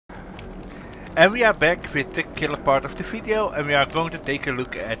And we are back with the killer part of the video, and we are going to take a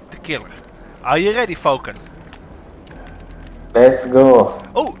look at the killer. Are you ready, Falcon? Let's go.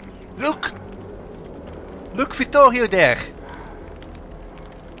 Oh, look! Look, Vittorio there!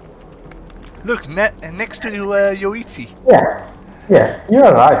 Look, next to Yoichi. Yeah,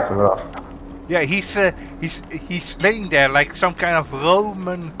 you're right, bro. Yeah, he's laying there like some kind of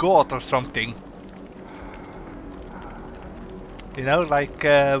Roman god or something. You know, like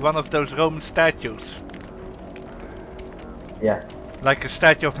one of those Roman statues. Yeah. Like a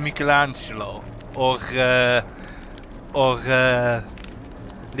statue of Michelangelo or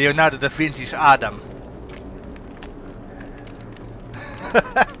Leonardo da Vinci's Adam.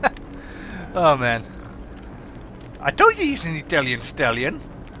 Oh man. I told you he's an Italian stallion.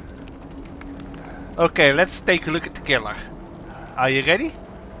 Okay, let's take a look at the killer. Are you ready?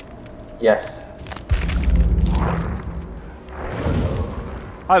 Yes.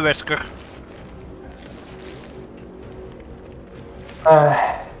 Hi Wesker.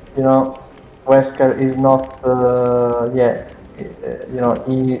 You know, Wesker is not.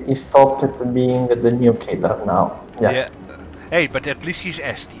 He stopped being the new killer now. Yeah. Hey, but at least he's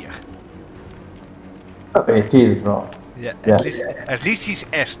S tier. It is, bro. Yeah. Yeah. At least he's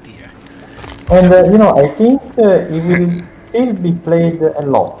S tier. And I think he will still be played a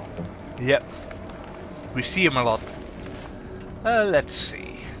lot. Yep. We see him a lot. Let's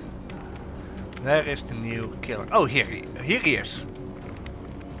see. Where is the new killer? Oh, here he is.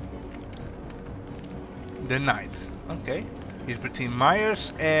 The knight. Okay. He's between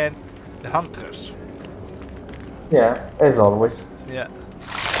Myers and the Huntress. Yeah, as always. Yeah.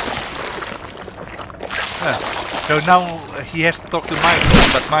 So now he has to talk to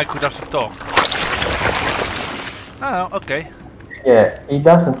Michael, but Michael doesn't talk. Oh, okay. Yeah, he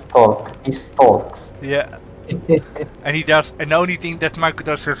doesn't talk, he stalks. Yeah. And he does, and the only thing that Michael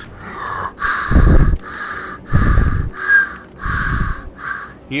does is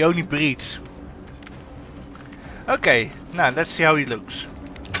he only breathes. Okay, now let's see how he looks.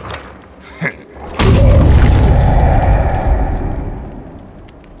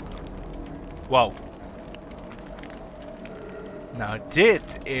 Wow. Now this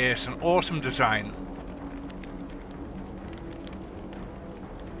is an awesome design.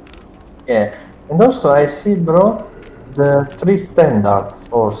 Yeah, and also I see, bro, the 3 standards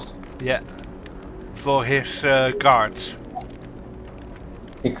also. Yeah. For his guards.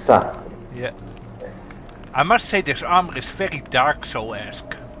 Exactly. Yeah. I must say this armor is very Dark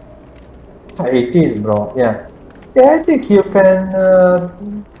Soul-esque. It is, bro, yeah. Yeah, I think you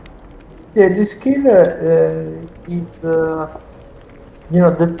can... this killer is...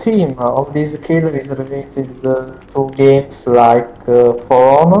 the theme of this killer is related to games like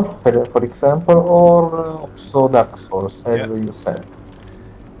For Honor, for example, or also Dark Souls, as you said.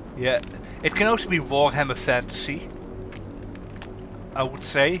 Yeah, it can also be Warhammer Fantasy, I would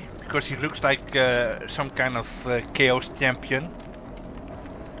say, because he looks like some kind of Chaos Champion.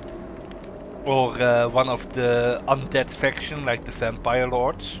 Or one of the undead faction, like the Vampire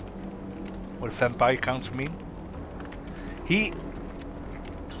Lords. Or the Vampire Counts, I mean.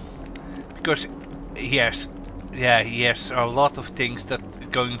 Because he has a lot of things that are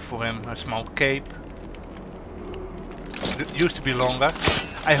going for him. A small cape. It used to be longer.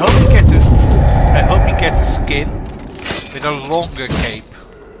 I hope he gets a skin with a longer cape.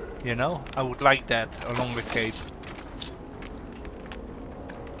 You know, I would like that, a longer cape.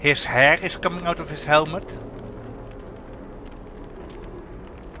 His hair is coming out of his helmet.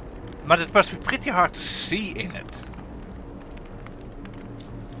 But it must be pretty hard to see in it.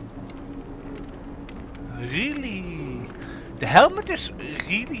 Really, the helmet is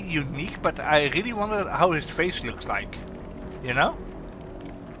really unique, but I really wonder how his face looks like, you know?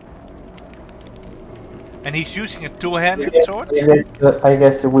 And he's using a two-handed sword? I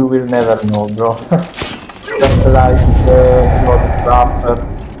guess we will never know, bro. Just like the trapper.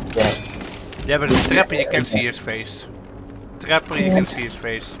 Yeah, but the trapper you can see his face. Trapper you can see his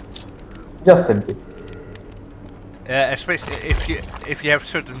face. Just a bit. Especially if you have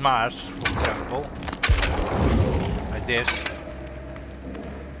certain masks, for example. Like this.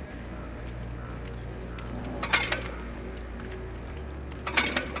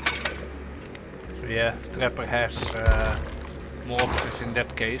 So yeah, Trapper has more options in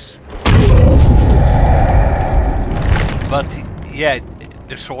that case. But yeah,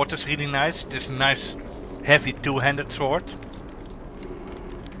 the sword is really nice. It's a nice heavy two-handed sword.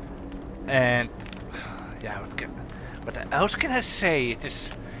 And yeah, what else can I say?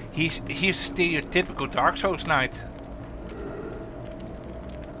 He's a stereotypical Dark Souls knight.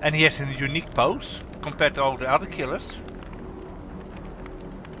 And he has a unique pose compared to all the other killers.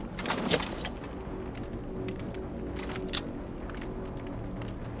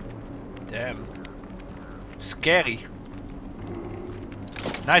 Damn. Scary.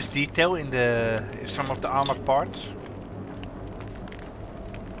 Nice detail in some of the armored parts.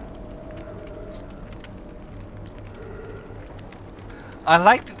 I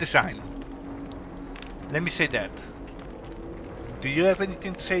like the design. Let me say that. Do you have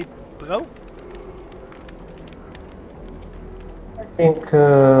anything to say, bro? I think,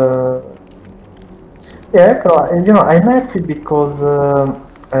 yeah, I'm happy because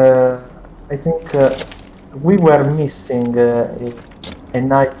I think we were missing a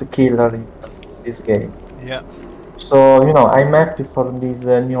night killer in this game. Yeah. So, I'm happy for this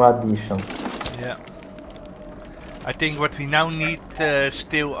new addition. Yeah. I think what we now need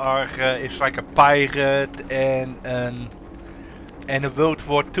still is like a pirate and a World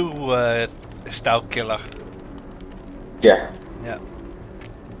War II style killer. Yeah. Yeah.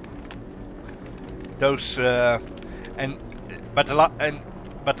 Those but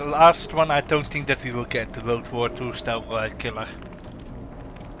the last one I don't think that we will get, the World War II style killer.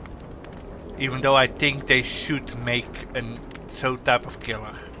 Even though I think they should make so type of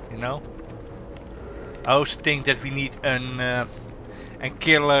killer, you know. I also think that we need a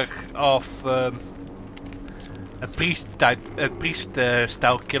killer of a priest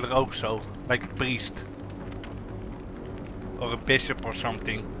style killer also, like a priest or a bishop or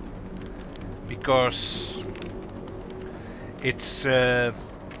something, because it's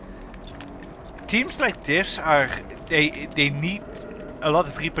teams like this they need a lot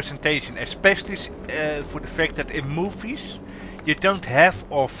of representation, especially for the fact that in movies you don't have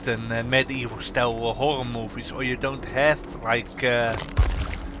often medieval style horror movies, or you don't have like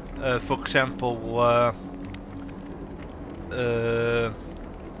for example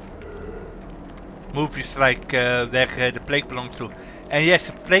movies like where the plague belongs to. And yes,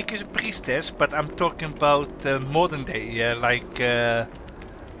 the plague is a priestess, but I'm talking about modern day, like a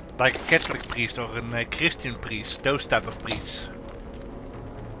Catholic priest or a Christian priest, those type of priests.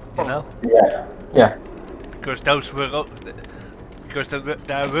 You know? Yeah. Yeah. Because those were because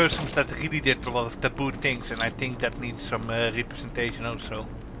there were some that really did a lot of taboo things, and I think that needs some representation also.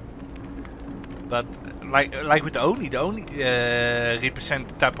 But like with the Oni represent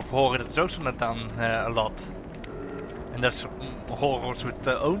the type of horror that's also not done a lot, and that's horrors with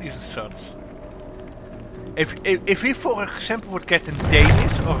the Onis and such. If we, for example, would get a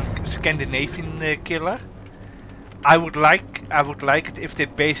Danish or Scandinavian killer, I would like it if they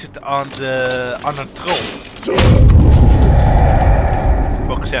base it on a troll.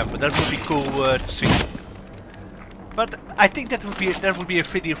 For example, that would be cool to see. But I think that would be a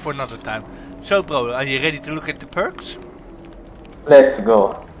video for another time. So, bro, are you ready to look at the perks? Let's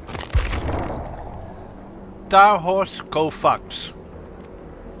go. Tar Horse Kovacs.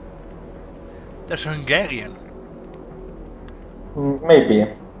 That's Hungarian. Maybe.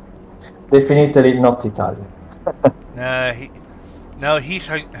 Definitely not Italian. No, he's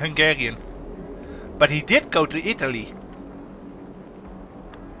Hungarian. But he did go to Italy.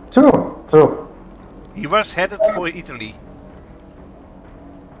 True. He was headed for Italy.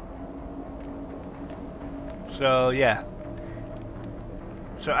 So yeah.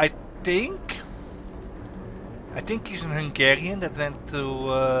 So I think he's an Hungarian that went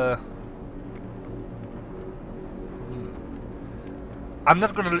to I'm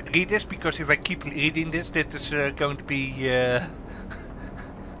not gonna read this, because if I keep reading this is going to be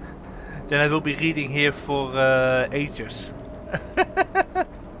then I will be reading here for ages.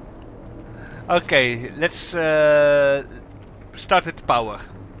 Okay, let's start with the power.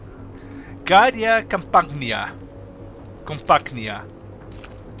 Guardia Compagnia.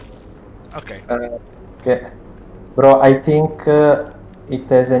 Okay. Okay. Bro, I think it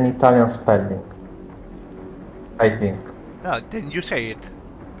has an Italian spelling. I think. No, then you say it.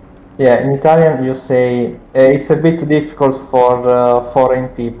 Yeah, in Italian you say it's a bit difficult for foreign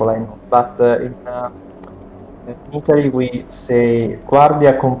people, I know, but in Italy we say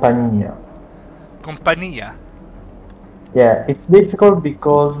Guardia Compagnia. Compagnia. Yeah, it's difficult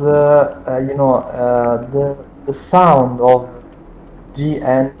because the sound of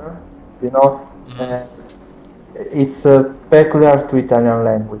GN, it's peculiar to Italian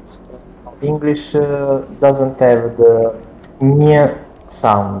language. English doesn't have the ñ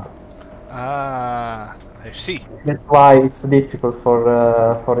sound. Ah, I see. That's why it's difficult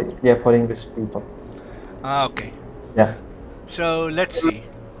for English people. Ah, okay. Yeah. So let's see.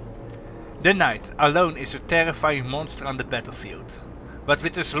 The Knight alone is a terrifying monster on the battlefield, but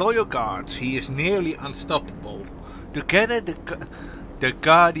with his loyal guards he is nearly unstoppable. Together the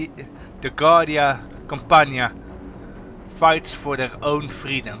Guardia Compagnia fights for their own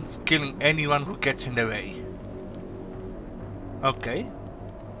freedom, killing anyone who gets in their way. Okay.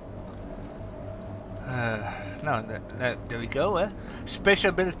 Now, there we go. Special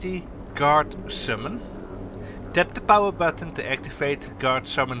ability, Guard Summon. Tap the power button to activate Guard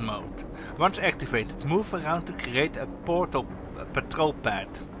Summon mode. Once activated, move around to create a patrol path.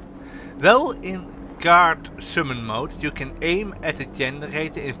 While in Guard Summon mode, you can aim at a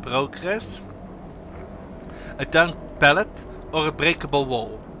generator in progress, a dunked pallet or a breakable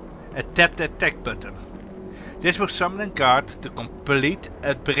wall, and tap the attack button. This will summon a guard to complete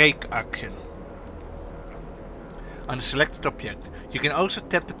a break action on a selected object. You can also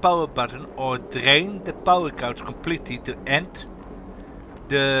tap the power button or drain the power couch completely to end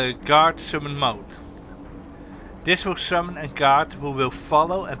the guard summon mode. This will summon a guard who will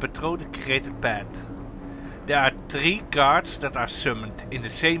follow and patrol the created path. There are 3 guards that are summoned in the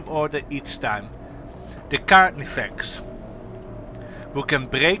same order each time. The Carnifex, who can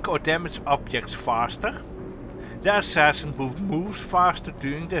break or damage objects faster. The Assassin, who moves faster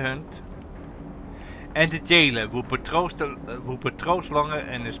during the hunt. And the Jailer, who patrols longer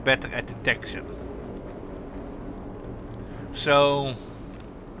and is better at detection. So...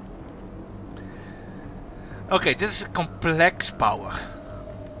 okay, this is a complex power.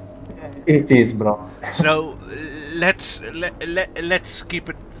 It is, bro. So let's keep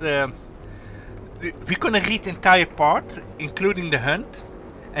it. We're gonna read the entire part, including the hunt,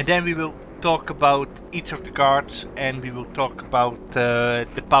 and then we will talk about each of the guards, and we will talk about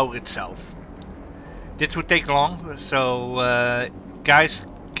the power itself. This will take long, so guys,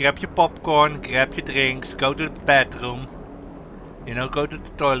 grab your popcorn, grab your drinks, go to the bathroom. You know, go to the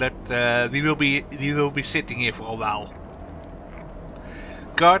toilet. We will be sitting here for a while.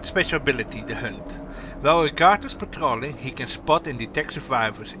 Guard special ability, the hunt. While a guard is patrolling, he can spot and detect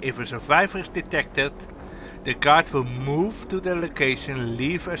survivors. If a survivor is detected, the guard will move to the location,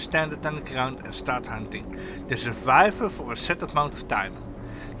 leave a standard on the ground and start hunting the survivor for a set amount of time.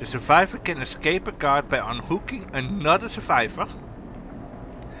 The survivor can escape a guard by unhooking another survivor,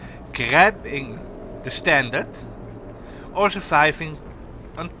 grabbing the standard, or surviving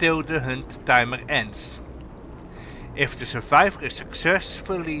until the hunt timer ends. If the survivor is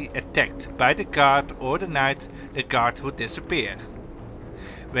successfully attacked by the guard or the knight, the guard will disappear.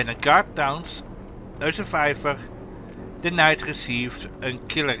 When a guard downs a survivor, the knight receives a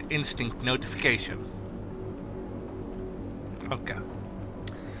killer instinct notification. Okay.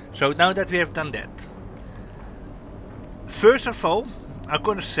 So now that we have done that, first of all, I'm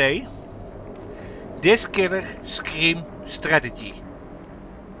gonna say this killer screams strategy.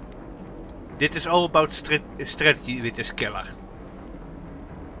 Dit is all about strategy with this killer.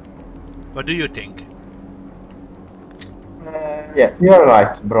 What do you think? Yeah, you're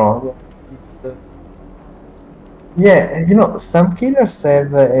right, bro. It's, yeah, you know, some killers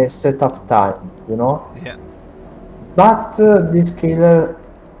have a setup time, you know? Yeah. But this killer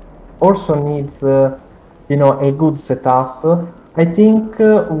also needs, you know, a good setup. I think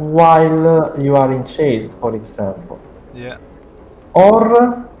while you are in chase, for example. Yeah.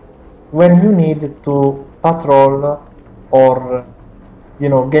 Or when you need to patrol or, you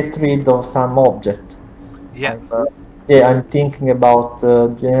know, get rid of some object. Yeah. I'm thinking about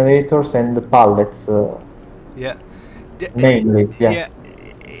generators and the pallets. Yeah. Mainly, yeah.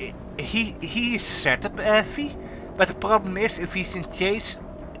 Yeah. He is setup heavy, but the problem is if he's in chase,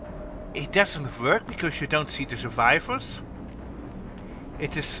 it doesn't work because you don't see the survivors.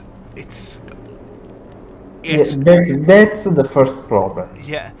 It's Yeah, that's the first problem.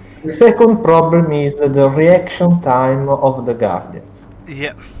 Yeah. The second problem is the reaction time of the guardians.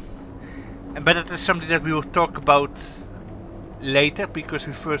 Yeah. But that is something that we will talk about later, because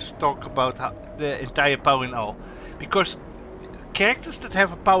we first talk about the entire power and all. Because characters that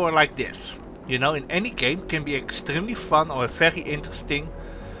have a power like this, you know, in any game can be extremely fun or very interesting,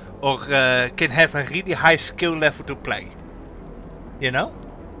 or can have a really high skill level to play. You know?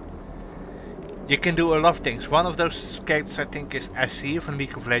 You can do a lot of things. One of those characters I think is Azir from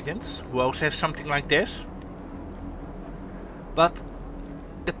League of Legends, who also has something like this. But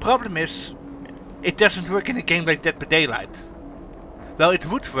the problem is, it doesn't work in a game like Dead by Daylight. Well, it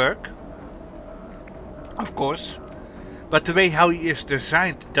would work, of course, but the way how he is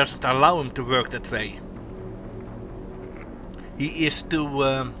designed doesn't allow him to work that way. He is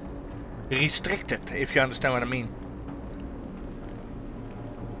too restricted, if you understand what I mean.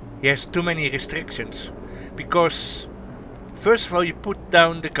 He has too many restrictions, because first of all you put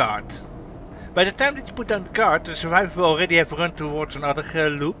down the guard. By the time that you put down the guard, the survivor will already have run towards another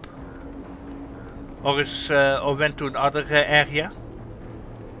loop, or went to another area,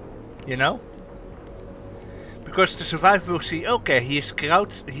 you know? Because the survivor will see, okay, he is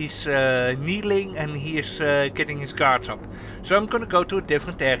he's kneeling and he is getting his guards up. So I'm gonna go to a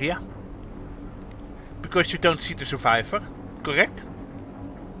different area. because you don't see the survivor, correct?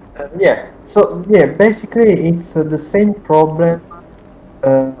 Yeah. So yeah, basically it's the same problem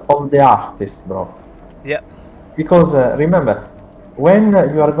of the artist, bro. Yeah. Because remember, when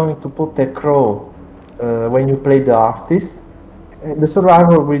you are going to put a crow when you play the artist, the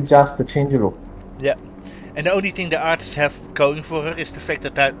survivor will just change look. Yeah. And the only thing the artists have going for her is the fact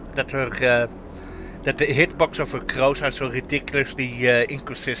that her that the hitbox of her crows are so ridiculously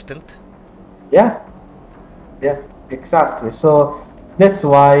inconsistent. Yeah. Yeah. Exactly. So that's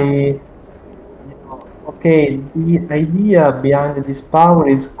why, you know, okay, the idea behind this power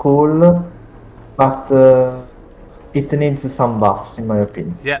is cool, but it needs some buffs, in my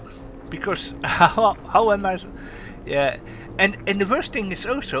opinion. Yeah. Because how am I? Yeah. And the worst thing is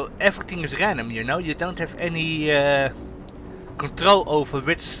also everything is random. You know, you don't have any control over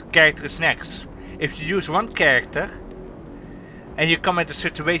which character is next. If you use one character and you come at a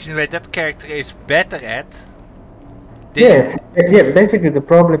situation where that character is better at, Yeah, yeah. Basically, the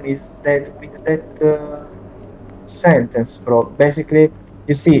problem is that with that sentence, bro. Basically,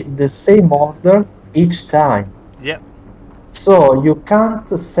 you see the same order each time. yeah, So you can't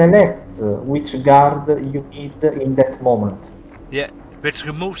select which guard you need in that moment. yeah, which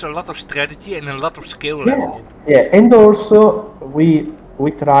removes a lot of strategy and a lot of skill Yeah, level. yeah. And also we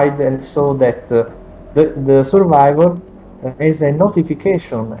tried and saw that the survivor has a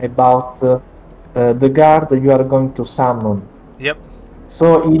notification about the guard you are going to summon. Yep.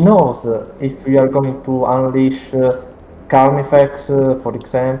 So he knows if you are going to unleash Carnifex, for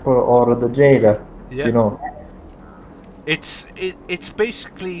example, or the jailer. Yeah. You know. It's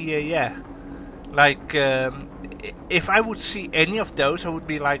basically yeah, like if I would see any of those, I would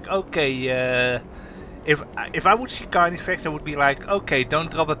be like, okay. If I would see Carnifex, I would be like, okay, don't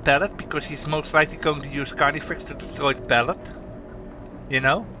drop a pallet because he's most likely going to use Carnifex to destroy the pallet. You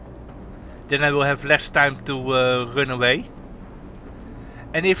know. Then I will have less time to run away.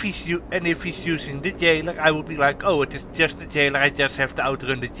 And if he's using the jailer, I would be like, oh, it is just the jailer. I just have to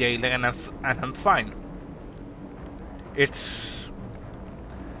outrun the jailer, and I'm fine. It's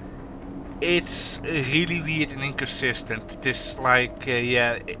really weird and inconsistent. It is like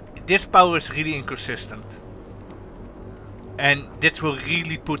yeah, this power is really inconsistent, and this will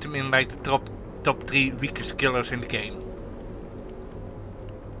really put him in like the top 3 weakest killers in the game.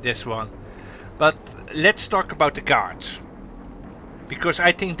 This one, but let's talk about the guards. Because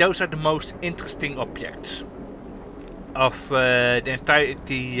I think those are the most interesting objects of the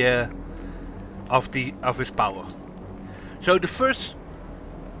entirety of his power. So the first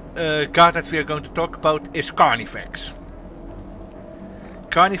guard that we are going to talk about is Carnifex.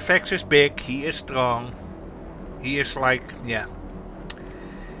 Carnifex is big, he is strong, he is like, yeah.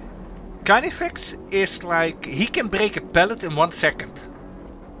 Carnifex is like, he can break a pallet in 1 second.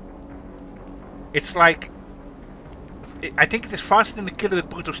 It's like, I think it is faster than a killer with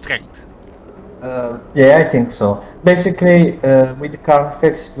brutal strength. Yeah, I think so. Basically, with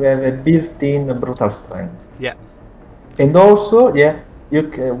Carnifex, we have a built-in brutal strength. Yeah. And also, yeah,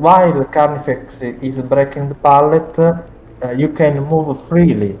 while Carnifex is breaking the pallet, you can move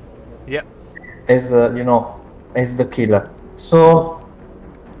freely. Yeah. As you know, as the killer. So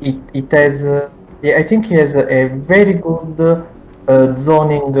it has. Yeah, I think he has a very good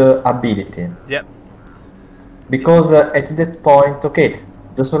zoning ability. Yeah. Because at that point, okay,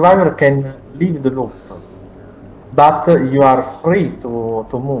 the survivor can leave the loop, but you are free to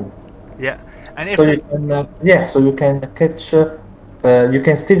move. Yeah, and if so you can, yeah, so you can catch, you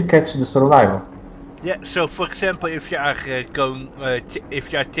can still catch the survivor. Yeah, so for example, if you are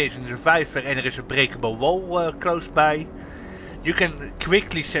if you are chasing the survivor and there is a breakable wall close by, you can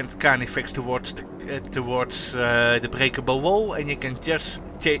quickly send Carnifex towards the breakable wall, and you can just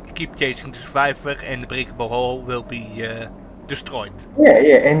keep chasing the survivor, and the breakable wall will be destroyed. Yeah,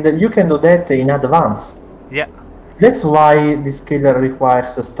 yeah, and you can do that in advance. Yeah. That's why this killer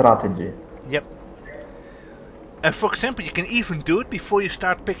requires a strategy. Yep. And for example, you can even do it before you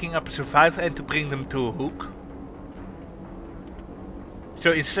start picking up a survivor and to bring them to a hook.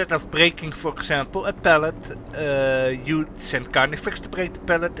 So instead of breaking, for example, a pallet, you send Carnifex to break the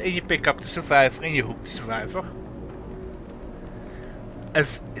pallet, and you pick up the survivor and you hook the survivor.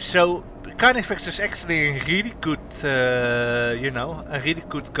 So Carnifex is actually a really good, you know, a really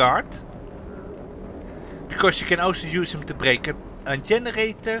good guard. Because you can also use him to break a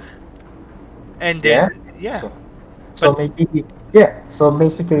generator. And then, yeah. So maybe, yeah, so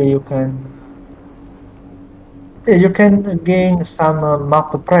basically you can gain some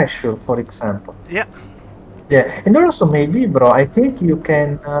map pressure, for example. Yeah. Yeah, and also maybe, bro, I think you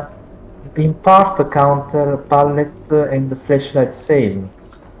can in part counter pallet and the flashlight sale.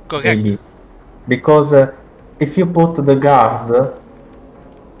 Correct. Maybe. because if you put the guard,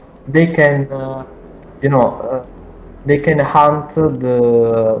 they can, they can hunt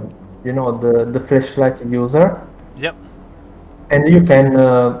the flashlight user, Yep. and you can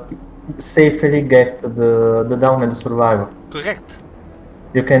safely get the downed survivor. Correct.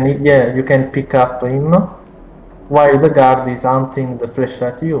 You can pick up him while the guard is hunting the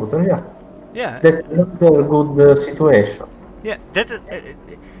flashlight user. Yeah, Yeah. that's another good situation. Yeah. That is,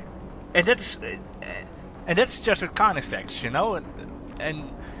 and that is, and that's just with Carnifex, you know, and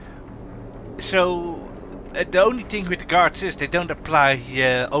so the only thing with the guards is they don't apply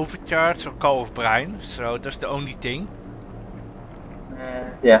overcharge or call of brine, so that's the only thing.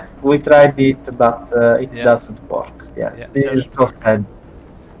 Yeah, we tried it, but it Yeah. doesn't work. Yeah, Yeah, this is so sad.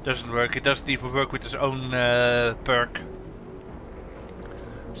 Doesn't work. It doesn't even work with its own perk.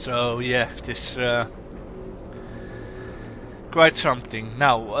 So yeah, this quite something.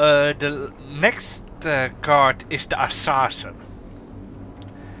 Now the next card is the Assassin.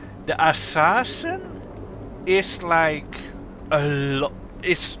 The Assassin is like a lot.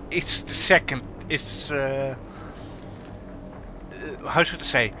 It's the second. It's how should I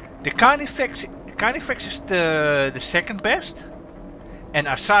say? The Carnifex is the second best, and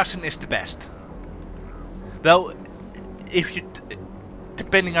Assassin is the best. Well, if you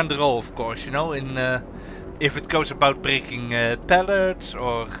depending on the role, of course, you know, in if it goes about breaking pallets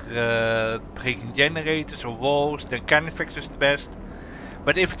or breaking generators or walls, then Carnifex is the best.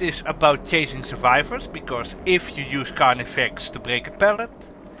 But if it is about chasing survivors, because if you use Carnifex to break a pallet,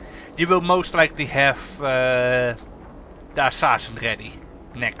 you will most likely have the Assassin ready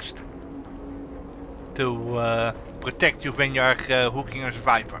next to protect you when you are hooking a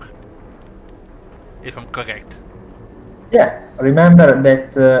survivor. If I'm correct. Yeah, remember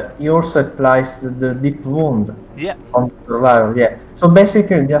that he also applies the deep wound on the survivor. Yeah, so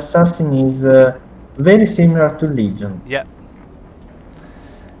basically the Assassin is very similar to Legion. Yeah.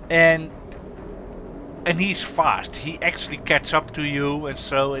 And he's fast. He actually catches up to you, and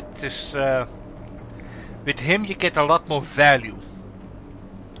so it is. With him, you get a lot more value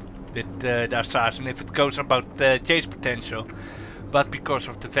with the Assassin if it goes about chase potential. But because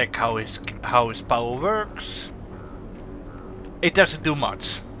of the fact how his power works, it doesn't do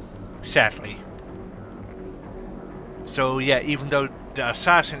much, sadly. So yeah, even though the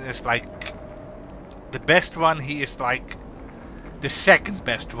Assassin is like the best one, he is like the second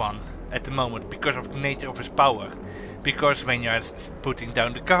best one at the moment because of the nature of his power. Because when you are putting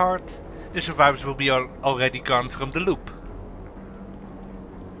down the guard, the survivors will be already gone from the loop.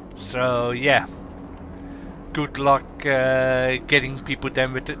 So yeah, good luck getting people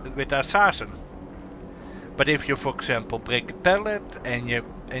then with the Assassin. But if you, for example, break a pallet and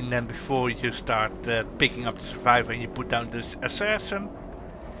then before you start picking up the survivor and you put down this Assassin,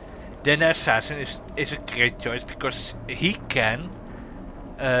 then the Assassin is a great choice because he can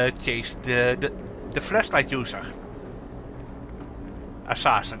chase the flashlight user.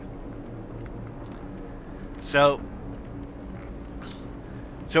 Assassin. So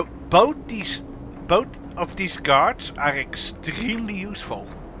both of these guards are extremely useful.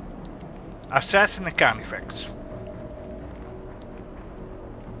 Assassin and Carnifex.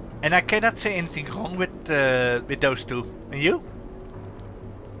 And I cannot say anything wrong with those two. And you?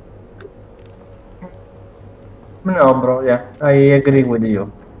 No, bro. Yeah, I agree with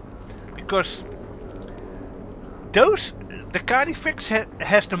you. Because the Carnifex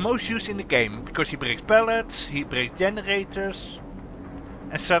has the most use in the game because he breaks pallets, he breaks generators,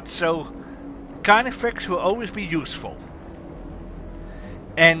 and such. So Carnifex will always be useful.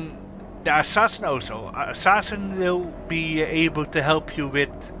 And the Assassin also. Assassin will be able to help you with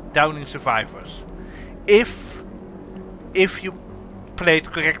downing survivors. If you play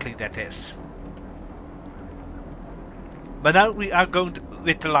it correctly, that is. But now we are going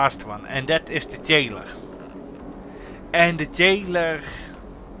with the last one, and that is the Jailer. And the Jailer...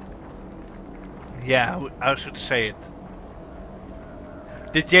 yeah, how should I say it?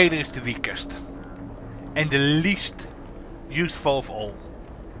 The Jailer is the weakest. And the least useful of all.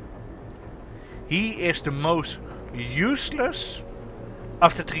 He is the most useless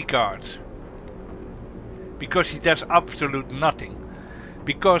of the three guards. Because he does absolute nothing.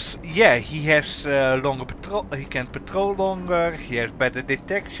 Because yeah, he has longer patrol, he can patrol longer, he has better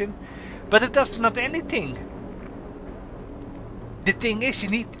detection, but it does not anything. The thing is, you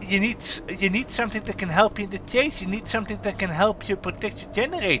need something that can help you in the chase. You need something that can help you protect your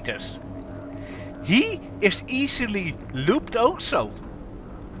generators. He is easily looped also.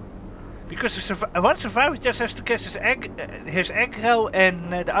 Because one survivor just has to catch his aggro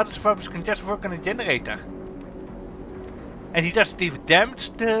and the other survivors can just work on a generator. And he doesn't even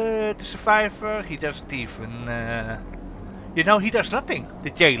damage the survivor. He doesn't even, you know, he does nothing. The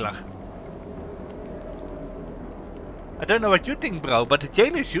jailer. I don't know what you think, bro, but the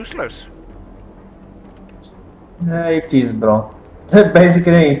jailer is useless. It is, bro.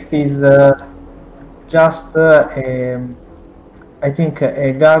 Basically, it is just I think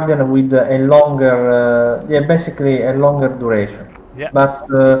a guardian with a longer, yeah, basically a longer duration. Yeah. But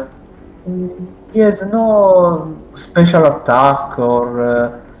he has no special attack or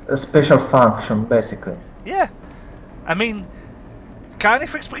a special function, basically. Yeah. I mean,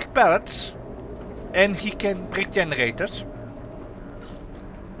 Carnifex break pallets, and he can break generators.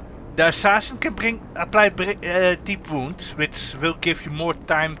 The assassin can apply deep wounds, which will give you more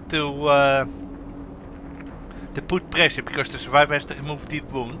time to put pressure, because the survivor has to remove deep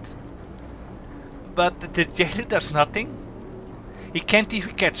wound. But the jailer does nothing. He can't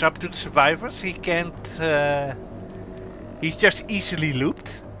even catch up to the survivors. He can't. He's just easily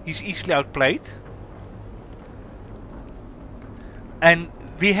looped. He's easily outplayed. And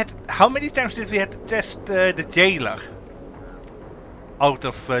we had. How many times did we have to test the jailer out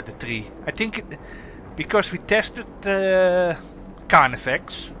of the three? I think because we tested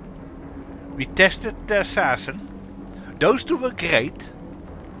Carnifex, we tested the assassin. Those two were great.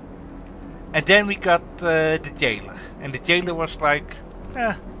 And then we got the jailer, and the jailer was like,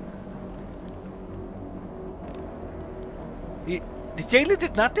 the jailer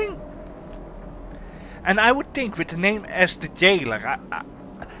did nothing. And I would think with the name as the jailer,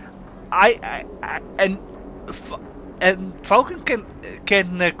 and Falcon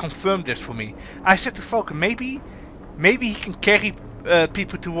can confirm this for me. I said to Falcon, maybe he can carry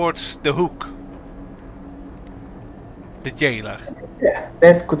people towards the hook. The jailer. Yeah,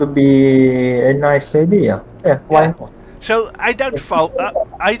 that could be a nice idea. Yeah, why not? So I doubt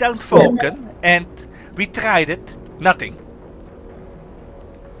Falcon, and we tried it. Nothing.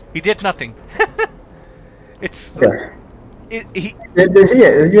 He did nothing. It's. Yeah.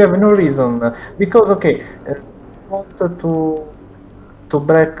 Yeah, you have no reason because okay, you want to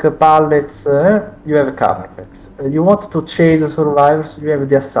break pallets, you have Carnifex. You want to chase survivors, you have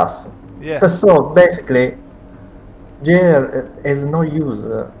the assassin. Yeah. So basically, jailer has no use.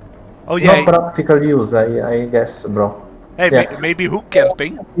 Oh yeah. No practical use, I guess, bro. Hey, yeah. Maybe hook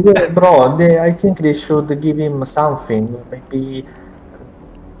camping. Yeah, bro. I think they should give him something. Maybe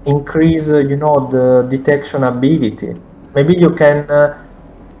increase, you know, the detection ability. Maybe you can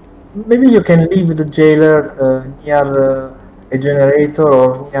leave the jailer near a generator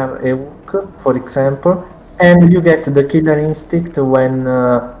or near a hook, for example, and you get the killer instinct when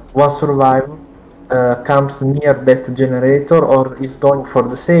one survivor comes near that generator or is going for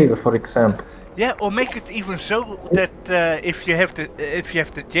the save, for example. Yeah, or make it even so that if you have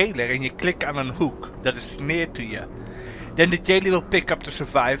the jailer and you click on a hook that is near to you, then the jailer will pick up the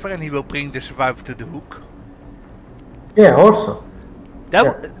survivor and he will bring the survivor to the hook. Yeah, also.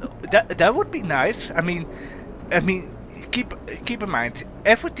 That would be nice. I mean, keep in mind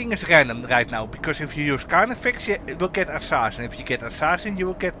everything is random right now, because if you use Carnifex, you will get assassin. If you get assassin, you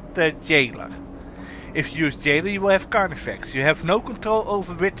will get the jailer. If you use jailer, you will have Carnifex. You have no control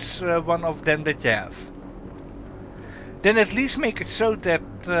over which one of them that you have. Then at least make it so that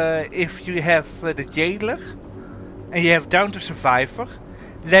if you have the jailer and you have down the survivor,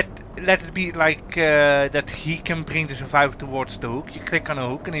 let it be like that he can bring the survivor towards the hook. You click on a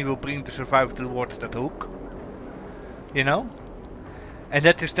hook and he will bring the survivor towards that hook. You know? And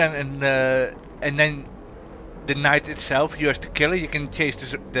that is then and then the night itself, you as the killer, you can chase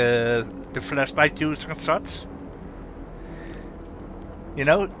the flashlight user and such. You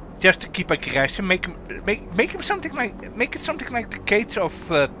know, just to keep aggression, make him something like the Cage of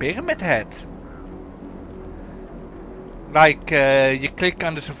Pyramid Head. Like you click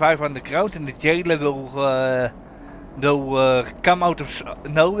on the survivor on the ground and the jailer will come out of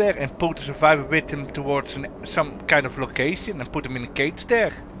nowhere and pull the survivor with him towards some kind of location and put him in a cage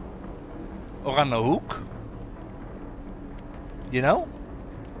there. Or on a hook. You know?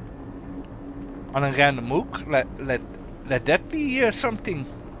 On a random hook. Let that be something.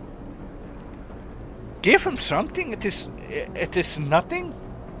 Give him something. It is nothing.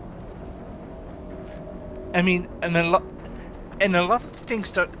 I mean, and a lot of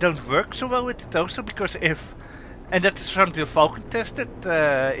things don't work so well with it also, because and that is something Falcon tested,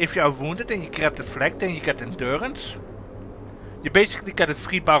 if you are wounded and you grab the flag, then you get endurance. You basically get a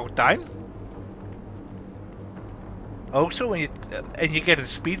free borrow time. Also, when you get a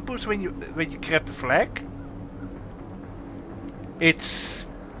speed boost when you grab the flag. This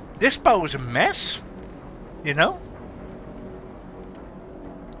power is a mess, you know.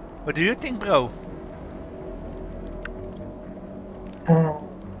 What do you think, bro?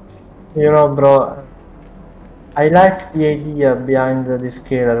 You know, bro, I like the idea behind this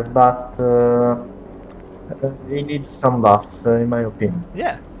killer, but it needs some buffs, in my opinion.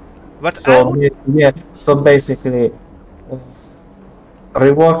 Yeah. What I So would. yeah, so basically, uh,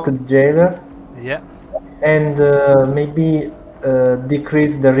 rework the jailer Yeah. and maybe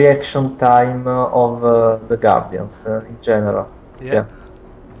decrease the reaction time of the guardians in general. Yeah. Yeah,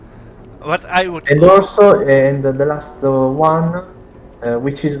 What I would. and also, and the last one,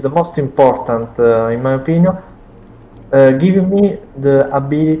 which is the most important in my opinion, give me the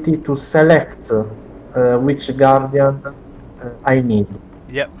ability to select which guardian I need.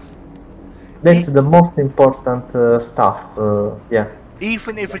 Yeah. That's the most important stuff. Yeah.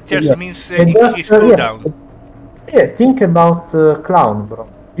 Even if it just Yeah. means And just, increased cooldown. yeah, think about clown, bro.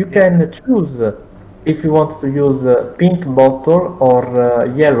 You Yeah. can choose if you want to use pink bottle or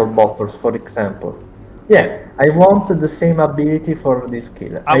yellow bottles, for example. Yeah, I want the same ability for this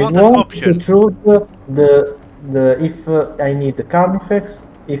killer. I I want an want to option. choose the if I need the carnifex,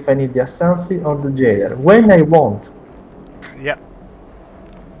 if I need the assassin or the jailer when I want. Yeah.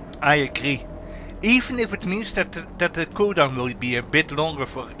 I agree. Even if it means that the cooldown will be a bit longer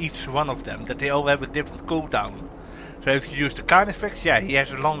for each one of them, that they all have a different cooldown. So if you use the Carnifex, yeah, he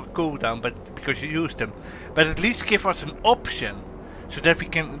has a longer cooldown, but because you used them. But at least give us an option, so that we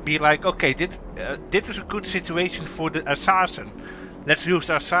can be like, okay, this is a good situation for the assassin. Let's use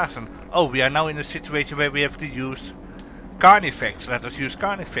the assassin. Oh, we are now in a situation where we have to use Carnifex. Let us use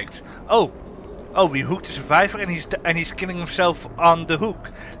Carnifex. Oh, we hooked the survivor and he's killing himself on the hook.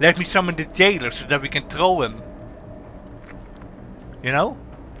 Let me summon the jailer so that we can throw him. You know?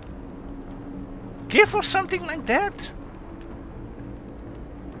 Give us something like that.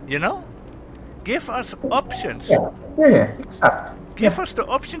 You know? Give us options. Yeah, exactly. Give us the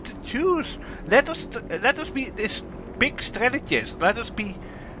option to choose. Let us be this big strategist. Let us be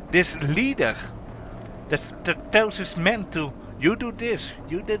this leader that tells his men to, you do this,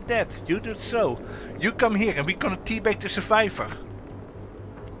 you did that, you did so. You come here and we're gonna teabag the survivor.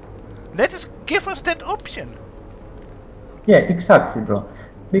 Give us that option. Yeah, exactly, bro.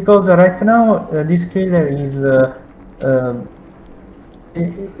 Because right now this killer is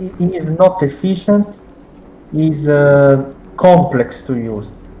is not efficient, is complex to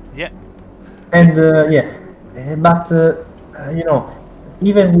use. Yeah. And yeah, but you know,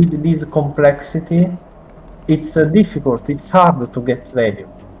 even with this complexity, it's difficult. It's hard to get value.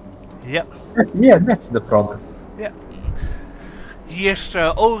 Yeah. Yeah, that's the problem. Yeah. He has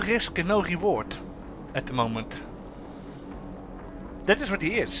all risk and no reward at the moment. That is what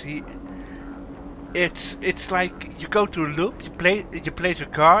he is. It's like you go to a loop, you place a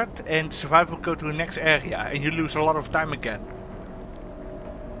card, and the survivor will go to the next area, and you lose a lot of time again.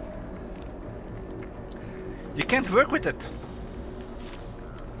 You can't work with it.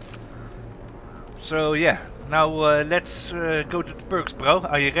 So yeah, now let's go to the perks, bro.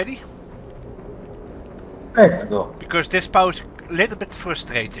 Are you ready? Let's go. Because this power is a little bit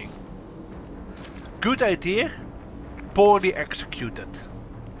frustrating. Good idea, poorly executed.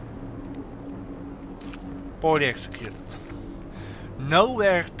 Poorly executed.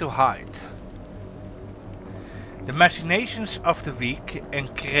 Nowhere to hide. The machinations of the weak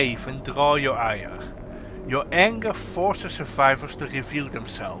and craven draw your ire. Your anger forces survivors to reveal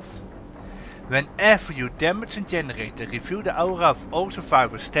themselves. Whenever you damage a generator, reveal the aura of all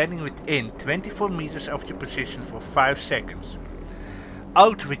survivors standing within 24 meters of your position for 5 seconds.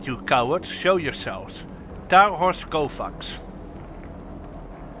 Out with you cowards, show yourselves. Tarhorst Kovacs.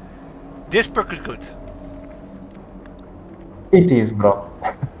 This perk is good. It is, bro.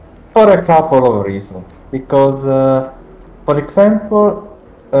 For a couple of reasons. Because, for example,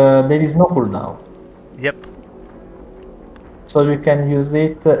 there is no cooldown. Yep. So you can use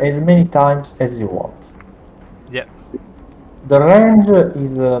it as many times as you want. Yep. The range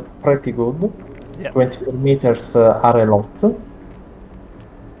is pretty good. Yep. 24 meters are a lot.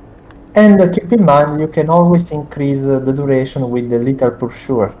 And keep in mind, you can always increase the duration with the Little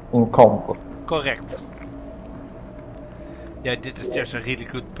Pursuer in combo. Correct. Yeah, this is just a really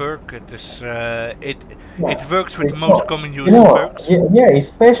good perk. It is, it works with the most common used perks. Yeah,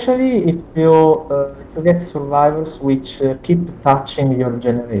 especially if you get survivors which keep touching your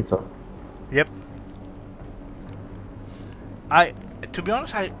generator. Yep. To be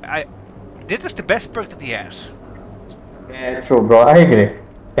honest, this is the best perk that he has. True, bro. I agree.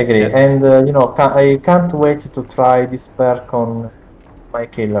 Yeah. And you know, I can't wait to try this perk on my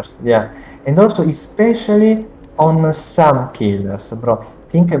killers. Yeah, and also especially on some killers, bro.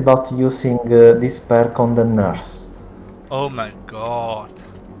 Think about using this perk on the nurse. Oh my god.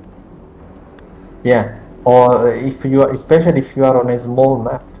 Yeah, or if you, especially if you are on a small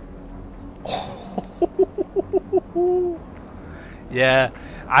map. Yeah,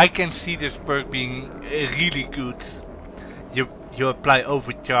 I can see this perk being really good. You apply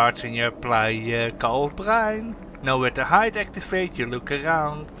overcharge and you apply cold brine. Know where to hide activate, you look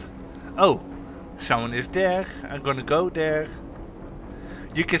around. Oh, someone is there, I'm gonna go there.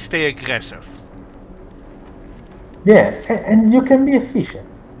 You can stay aggressive. Yeah, and you can be efficient.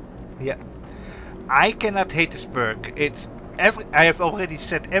 Yeah. I cannot hate this perk. I have already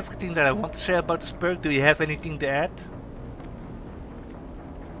said everything that I want to say about this perk. Do you have anything to add?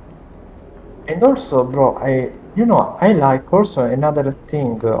 And also, bro, I like also another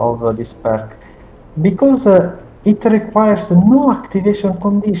thing of this perk, because it requires no activation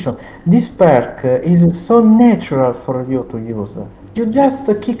condition. This perk is so natural for you to use. You just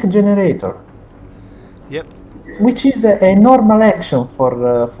kick generator. Yep. Which is a normal action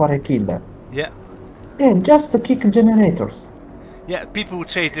for a killer. Yeah. Yeah, just kick generators. Yeah, people would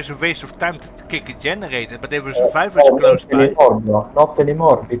say it is a waste of time to kick a generator, but there were survivors No, close not by. anymore, bro. Not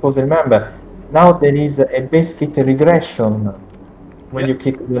anymore, because remember, now there is a base kit regression when you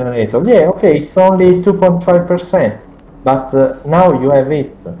kick generator. Yeah, okay, it's only 2.5%, but now you have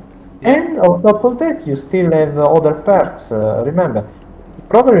it. Yeah. And on top of that, you still have other perks. Remember,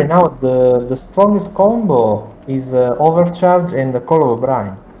 probably now the strongest combo is Overcharge and the Call of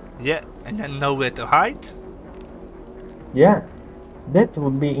Brine. Yeah, and then nowhere to hide. Yeah, that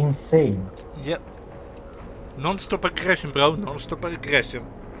would be insane. Yep. Non-stop aggression, bro. Non-stop aggression.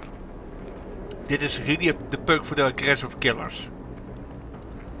 Dit is really the perk for the aggressive killers.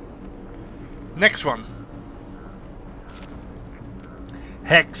 Next one.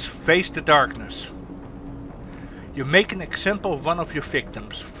 Hex, face the darkness. You make an example of one of your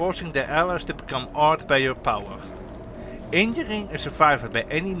victims, forcing their allies to become awed by your power. Injuring a survivor by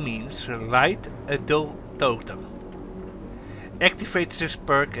any means, light a dull totem. Activates this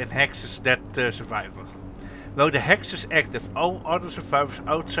perk and hexes that survivor. While the hex is active, all other survivors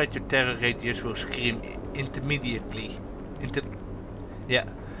outside your terror radius will scream immediately.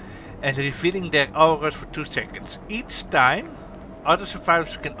 And revealing their auras for 2 seconds. Each time, other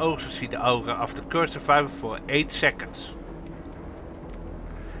survivors can also see the aura of the cursed survivor for 8 seconds.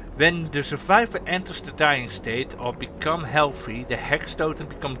 When the survivor enters the dying state or become healthy, the hex totem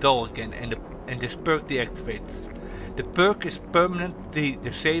becomes dull again and this perk deactivates. The perk is permanently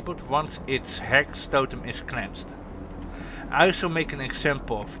disabled once its hex totem is cleansed. I also make an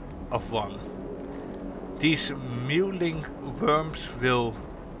example of one. These mewling worms will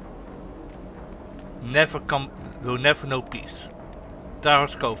never know peace.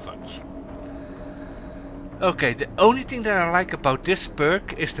 Taros Kovacs. Okay, the only thing that I like about this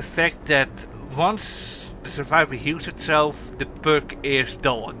perk is the fact that once the survivor heals itself, the perk is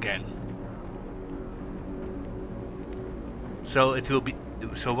dull again. So it will be,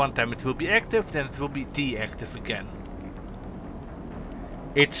 one time it will be active, then it will be deactive again.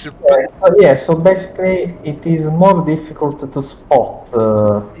 It's a so basically it is more difficult to spot.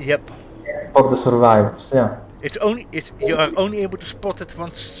 Yep. For the survivors, yeah. You are only able to spot it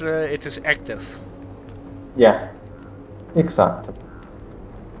once it is active. Yeah, exactly.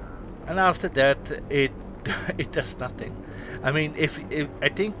 And after that, it does nothing. I mean, if I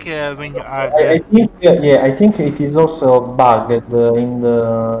think when you are, I think it is also bugged in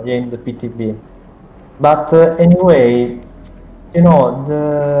the PTB. But anyway,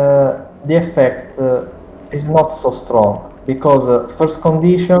 the effect is not so strong because first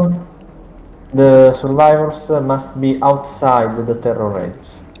condition, the survivors must be outside the terror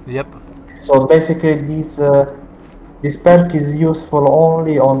radius. Yep. So basically, this perk is useful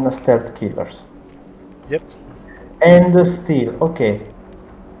only on stealth killers. Yep. And still, okay,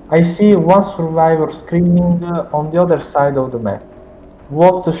 I see one survivor screaming on the other side of the map.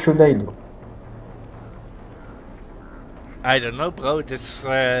 What should I do? I don't know, bro. That's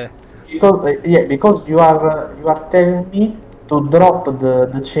because you are telling me to drop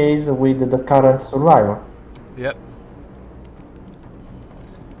the chase with the current survivor. Yep.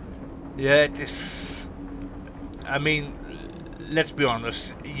 Yeah, it is. I mean, let's be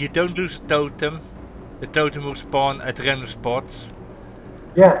honest. You don't lose a totem. The totem will spawn at random spots.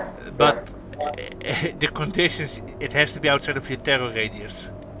 Yeah. But the conditions, it has to be outside of your terror radius.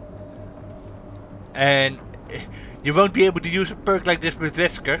 And you won't be able to use a perk like this with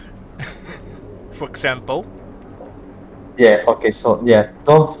Wesker, for example. Yeah, okay, so yeah,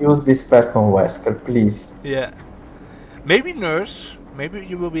 don't use this perk on Wesker, please. Yeah. Maybe Nurse. Maybe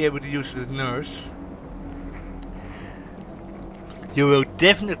you will be able to use it with Nurse. You will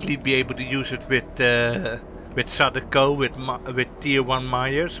definitely be able to use it with Sadako, with Tier 1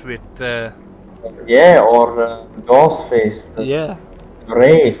 Myers, with yeah, or Ghostface. Yeah.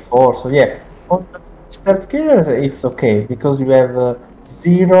 Wraith also, yeah. Stealth killers, it's okay because you have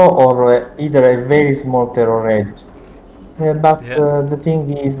zero or either a very small terror radius. But Yeah. the thing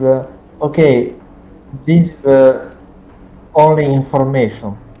is, okay, this only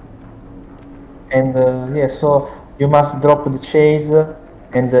information, and yeah, so you must drop the chase,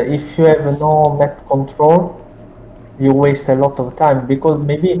 and if you have no map control, you waste a lot of time because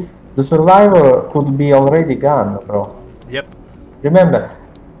maybe the survivor could be already gone, bro. Yep. Remember,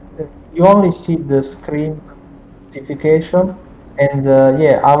 you only see the screen notification, and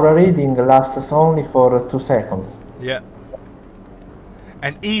yeah, our reading lasts only for 2 seconds. Yeah.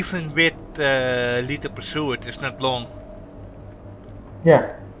 And even with Lethal Pursuit, it's not long.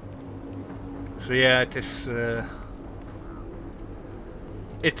 Yeah, So yeah, it is.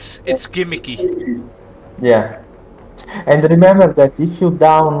 It's gimmicky. yeah. And remember that if you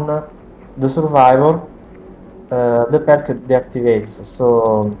down the survivor, the perk deactivates.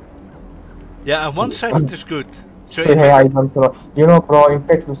 So Yeah, on one side it is good. So yeah, I don't know. You know, bro,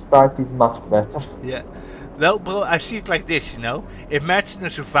 Infectious Sprite is much better. yeah. Well, bro, I see it like this, you know. Imagine a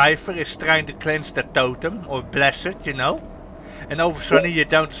survivor is trying to cleanse their totem or bless it, you know. And all of a sudden you're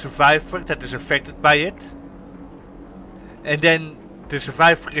down to survivor that is affected by it. And then the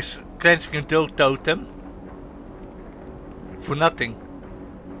survivor is cleansing a dual totem for nothing.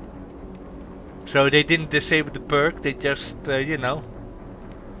 So they didn't disable the perk, they just, you know,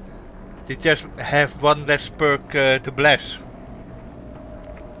 they just have one less perk to bless.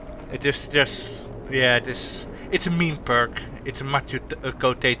 It is just, yeah, it's a mean perk. It's a much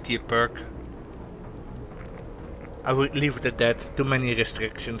Cote tier perk. I would leave it at that. Too many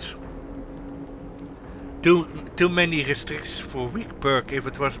restrictions. Too many restrictions for a weak perk. If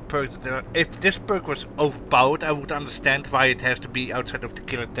it was a perk, if this perk was overpowered, I would understand why it has to be outside of the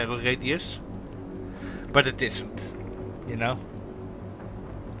killer terror radius. But it isn't, you know.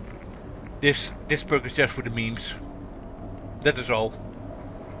 This perk is just for the memes. That is all.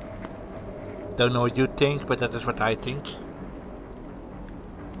 Don't know what you think, but that is what I think.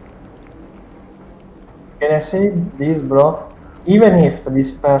 Can I say this, bro? Even if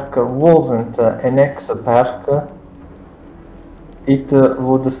this perk wasn't an X perk, it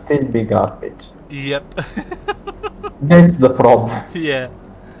would still be garbage. Yep. That's the problem. Yeah.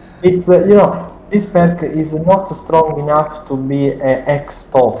 It's you know, this perk is not strong enough to be an X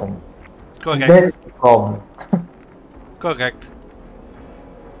totem. Correct. That's the problem. Correct.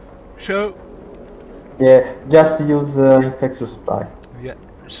 So. Yeah, just use Infectious Sprite. Yeah.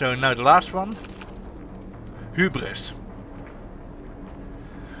 So now the last one. Hubris.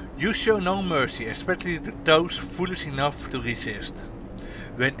 You show no mercy, especially to those foolish enough to resist.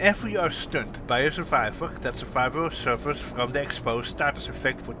 Whenever you are stunned by a survivor, that survivor suffers from the exposed status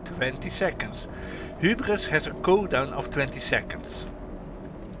effect for 20 seconds. Hubris has a cooldown of 20 seconds.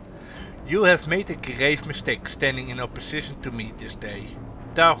 You have made a grave mistake standing in opposition to me this day.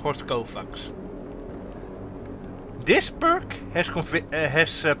 Targos Kovacs. This perk has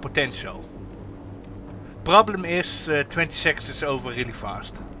potential. Problem is 20 seconds is over really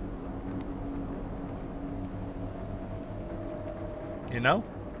fast. You know?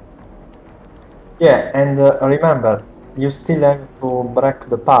 Yeah, and remember, you still have to break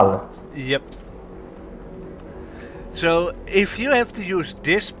the pallet. Yep. So if you have to use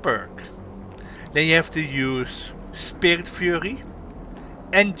this perk, then you have to use Spirit Fury,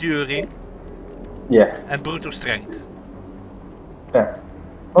 Enduring, Yeah. and Brutal Strength. Yeah.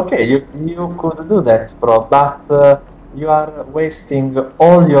 Okay, you could do that, bro, but you are wasting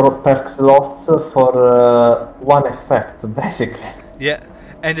all your perk slots for one effect, basically. Yeah,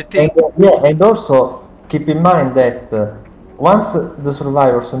 and the thing. Yeah, and also keep in mind that once the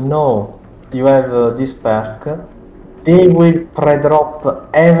survivors know you have this perk, they will pre-drop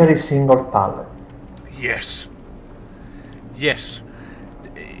every single pallet. Yes. Yes.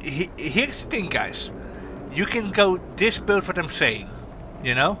 Here's the thing, guys. You can go this build what I'm saying,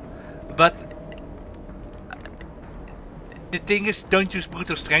 you know? But the thing is, don't use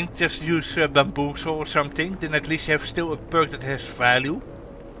Brutal Strength, just use Bamboozle or something. Then at least you have still a perk that has value.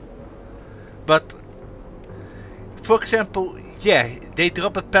 But, for example, yeah, they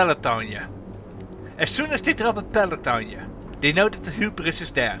drop a pallet on you. As soon as they drop a pallet on you, they know that the hubris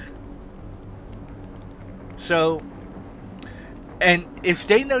is there. So, and if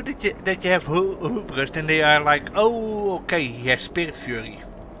they know that you have hubris, then they are like, oh, okay, he has Spirit Fury.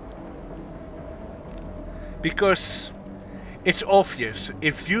 Because it's obvious.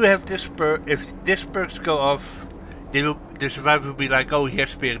 If you have this perk, if this perks go off, the survivor will be like, oh, he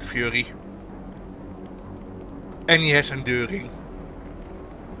has Spirit Fury. And he has Enduring.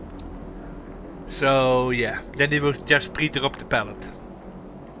 So yeah, then they will just pre-drop the pallet.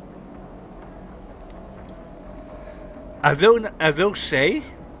 I will say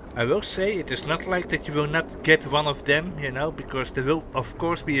it is not like that you will not get one of them, you know, because there will of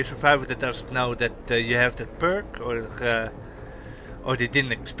course be a survivor that doesn't know that you have that perk, or they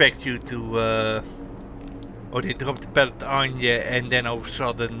didn't expect you to, or they dropped the pellet on you and then all of a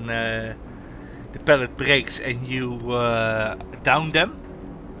sudden the pellet breaks and you down them.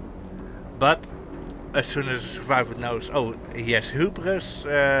 But as soon as the survivor knows, oh, he has hubris,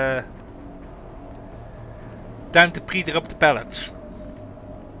 time to pre-drop the pellets.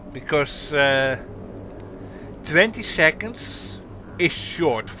 Because 20 seconds is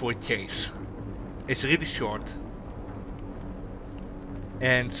short for a chase. It's really short.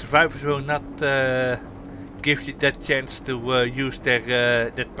 And survivors will not give you that chance to use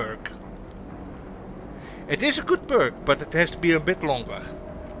their that perk. It is a good perk, but it has to be a bit longer.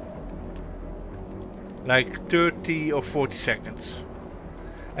 Like 30 or 40 seconds.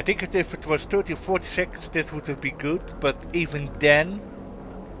 I think if it was 30 or 40 seconds that would be good, but even then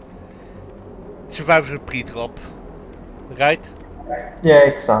survivors will pre-drop. Right? Yeah,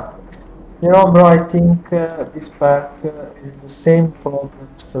 exactly. You know, bro, I think this perk is the same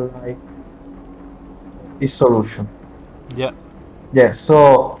problems like this solution. Yeah. Yeah,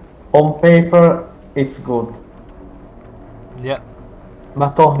 so on paper it's good, Yeah.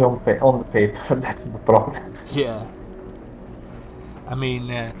 but only on the paper. That's the problem. Yeah. I mean,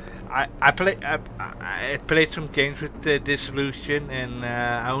 I played some games with this solution, and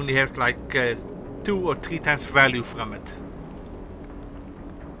I only have like 2 or 3 times value from it.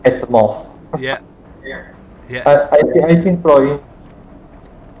 At most. Yeah. Yeah. I think, bro,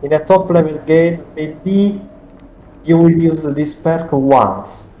 in a top level game, maybe you will use this perk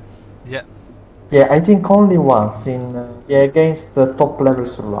once. Yeah. Yeah, I think only once in against the top level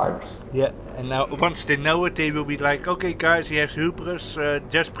survivors. Yeah. And now once they know it, they will be like, okay guys, he has hubris,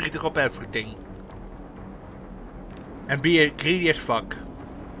 just pre-drop everything. And be greedy as fuck.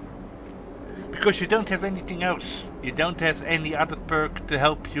 Because you don't have anything else. You don't have any other perk to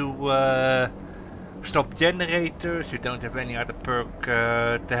help you stop generators. You don't have any other perk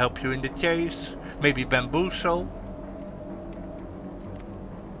to help you in the chase. Maybe bamboozle.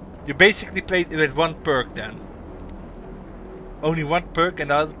 You basically played with one perk then. Only one perk, and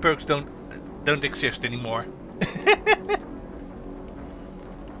the other perks don't exist anymore.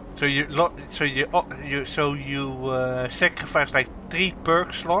 So you sacrifice like 3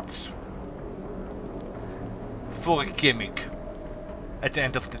 perk slots for a gimmick at the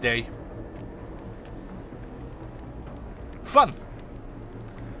end of the day. Fun.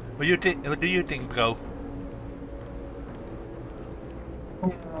 What do you think, bro?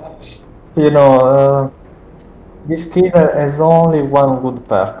 You know, this killer has only one good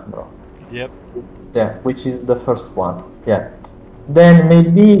perk, bro. Yep. Yeah, which is the first one. Yeah. Then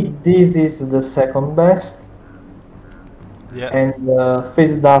maybe this is the second best. Yeah. And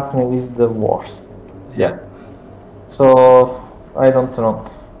Face Darkness is the worst. Yeah. So I don't know.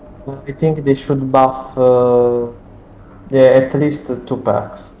 I think they should buff at least 2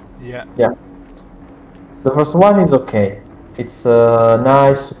 perks. Yeah. Yeah. The first one is okay. It's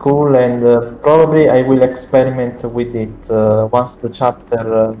nice, cool, and probably I will experiment with it once the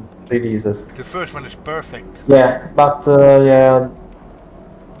chapter releases. The first one is perfect. Yeah, but yeah,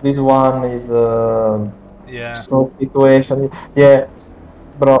 this one is yeah. So situation. Yeah,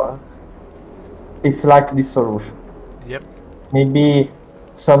 bro, it's like this solution. Yep. Maybe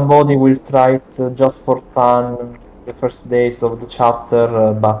somebody will try it just for fun the first days of the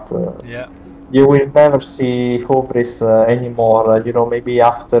chapter, but yeah. You will never see hubris anymore, you know, maybe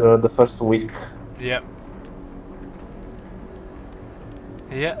after the first week. Yeah.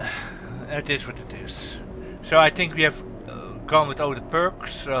 Yeah, it is what it is. So I think we have gone with all the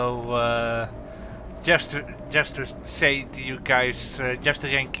perks, so just to say to you guys, just to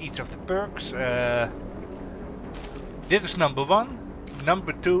rank each of the perks. This is number 1,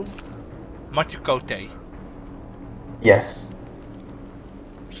 number 2, Machukote. Yes.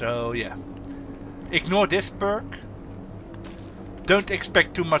 So yeah. Ignore this perk. Don't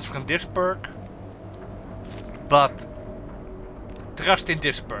expect too much from this perk. But trust in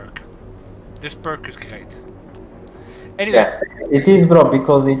this perk. This perk is great. Anyway. Yeah, it is, bro,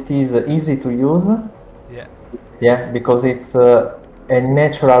 because it is easy to use. Yeah. Yeah, because it's a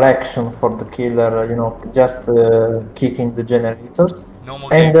natural action for the killer, you know, just kicking the generators.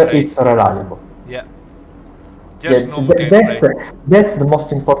 Normal and gameplay. It's reliable. Yeah. Just normal that's the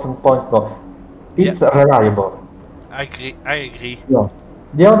most important point, though. It's reliable. I agree. Yeah.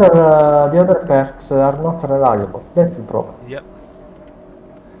 The other perks are not reliable. That's the problem. Yep.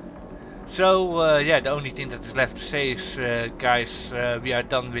 So yeah, the only thing that is left to say is, guys, we are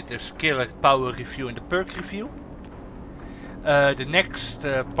done with the skill power review and the perk review. The next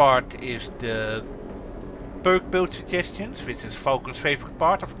part is the perk build suggestions, which is Falcon's favorite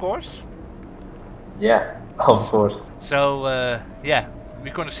part, of course. Yeah, of course. So yeah,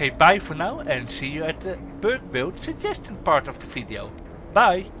 we're gonna say bye for now and see you at the perk build suggestion part of the video.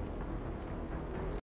 Bye!